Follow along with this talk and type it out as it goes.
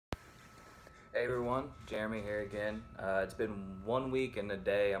Hey everyone, Jeremy here again. It's been 1 week and a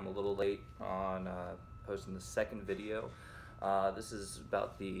day. I'm a little late on posting the second video. This is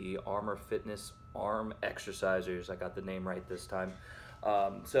about the Armor Fitness Arm Excercisors. I got the name right this time.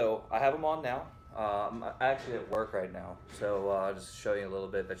 So I have them on now. I'm actually at work right now, so I'll just show you a little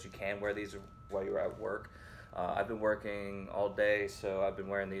bit that you can wear these while you're at work. I've been working all day, so I've been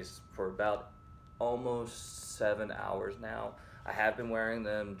wearing these for about almost 7 hours now. I have been wearing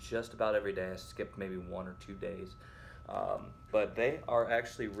them just about every day. I skipped maybe 1 or 2 days. But they are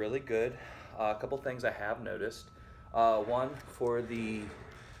actually really good. A couple things I have noticed. One, for the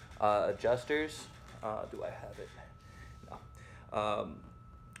adjusters. Do I have it? No.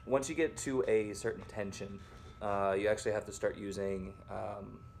 Once you get to a certain tension, you actually have to start using, I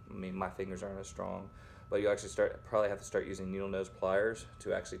mean, my fingers aren't as strong, but you actually probably have to start using needle nose pliers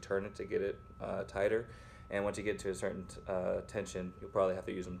to actually turn it to get it tighter. And once you get to a certain tension, you'll probably have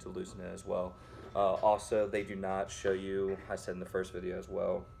to use them to loosen it as well. Also, they do not show you, I said in the first video as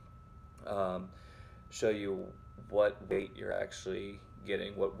well, show you what weight you're actually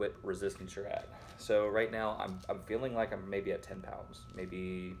getting, what width resistance you're at. So right now, I'm feeling like I'm maybe at 10 pounds,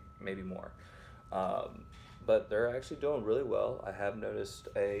 maybe more. But they're actually doing really well. I have noticed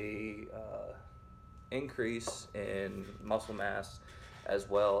a increase in muscle mass as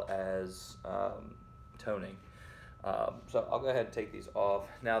well as toning. So I'll go ahead and take these off.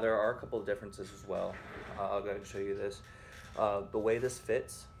 Now there are a couple of differences as well. I'll go ahead and show you this. The way this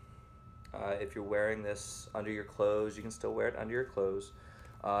fits, if you're wearing this under your clothes, you can still wear it under your clothes.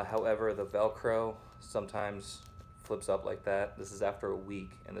 However, the Velcro sometimes flips up like that. This is after a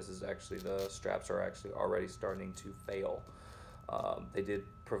week, and this is actually, the straps are actually already starting to fail. They did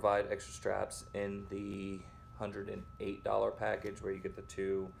provide extra straps in the $108 package where you get the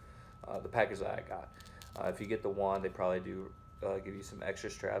two, the package that I got. If you get the one, they probably do give you some extra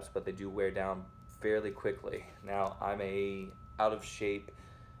straps, but they do wear down fairly quickly. Now, I'm a out of shape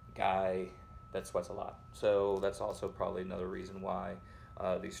guy that sweats a lot, so that's also probably another reason why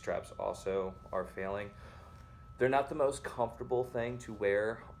these straps also are failing. They're not the most comfortable thing to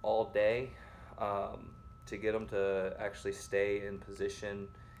wear all day. To get them to actually stay in position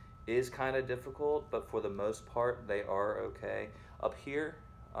is kind of difficult, but for the most part, they are okay. Up here,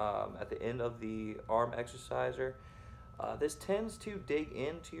 at the end of the arm exerciser, this tends to dig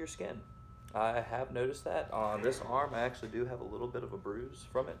into your skin. I have noticed that on this arm. I actually do have a little bit of a bruise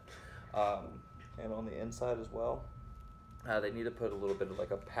from it, and on the inside as well. They need to put a little bit of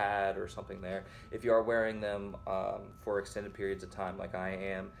like a pad or something there. If you are wearing them for extended periods of time like I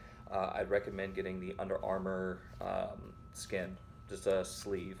am, I'd recommend getting the Under Armour skin, just a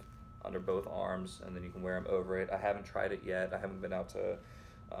sleeve under both arms, and then you can wear them over it. I haven't tried it yet. I haven't been out to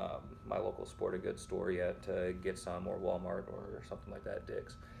my local sporting goods store yet to get some, or Walmart or something like that,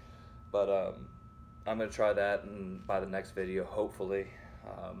 Dick's. But I'm gonna try that, and by the next video, hopefully,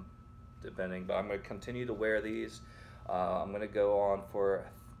 depending. But I'm gonna continue to wear these. I'm gonna go on for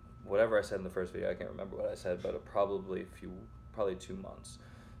whatever I said in the first video. I can't remember what I said, but probably 2 months.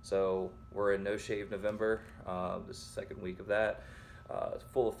 So we're in No Shave November. This is the second week of that. It's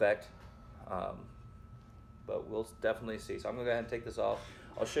full effect. But we'll definitely see. So I'm gonna go ahead and take this off.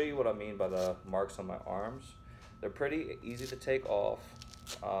 I'll show you what I mean by the marks on my arms. They're pretty easy to take off.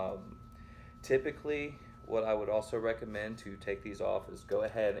 Typically, what I would also recommend to take these off is go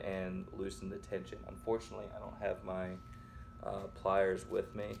ahead and loosen the tension. Unfortunately, I don't have my pliers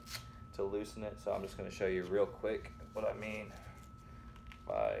with me to loosen it, so I'm just gonna show you real quick what I mean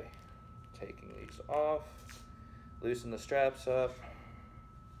by taking these off. Loosen the straps up,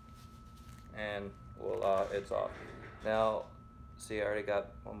 and voila, it's off. Now, see, I already got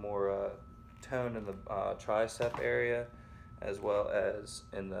one more tone in the tricep area, as well as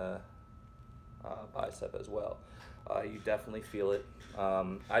in the bicep as well. You definitely feel it.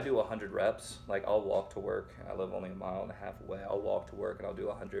 I do 100 reps. Like, I'll walk to work. I live only 1.5 miles away. I'll walk to work and I'll do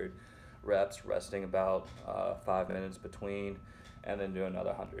 100 reps, resting about 5 minutes between, and then do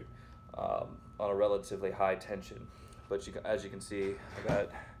another 100 on a relatively high tension. But as you can see, I got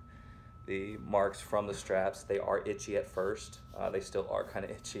the marks from the straps. They are itchy at first. They still are kind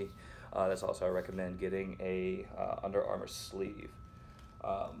of itchy. That's also, I recommend getting a Under Armour sleeve.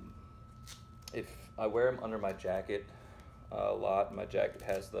 If I wear them under my jacket a lot, my jacket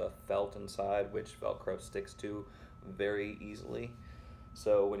has the felt inside, which Velcro sticks to very easily.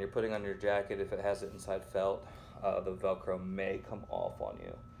 So when you're putting on your jacket, if it has it inside felt, the Velcro may come off on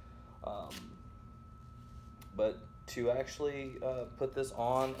you. But to actually put this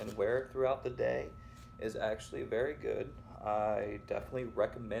on and wear it throughout the day is actually very good. I definitely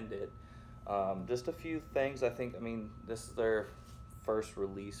recommend it. Just a few things. I mean, this is their first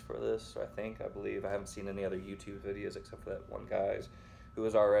release for this, I believe. I haven't seen any other YouTube videos except for that one guy's who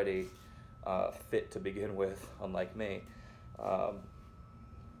was already fit to begin with, unlike me.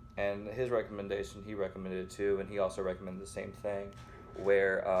 And his recommendation, he recommended it too, and he also recommended the same thing,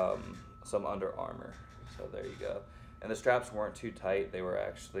 wear some Under Armour. So there you go. And the straps weren't too tight, they were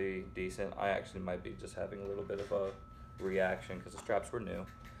actually decent. I actually might be just having a little bit of a reaction because the straps were new.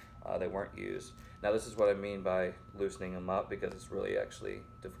 They weren't used. Now this is what I mean by loosening them up, because it's really actually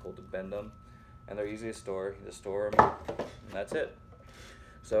difficult to bend them. And they're easy to store. You just store them, and that's it.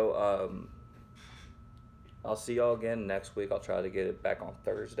 So I'll see y'all again next week. I'll try to get it back on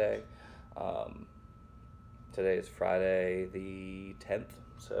Thursday. Today is Friday the 10th,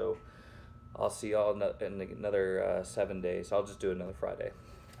 so I'll see y'all in another 7 days. I'll just do another Friday.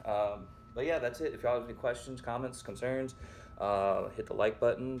 But yeah, that's it. If y'all have any questions, comments, concerns, hit the like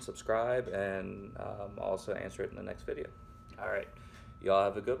button, subscribe, and I'll also answer it in the next video. All right, y'all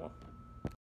have a good one.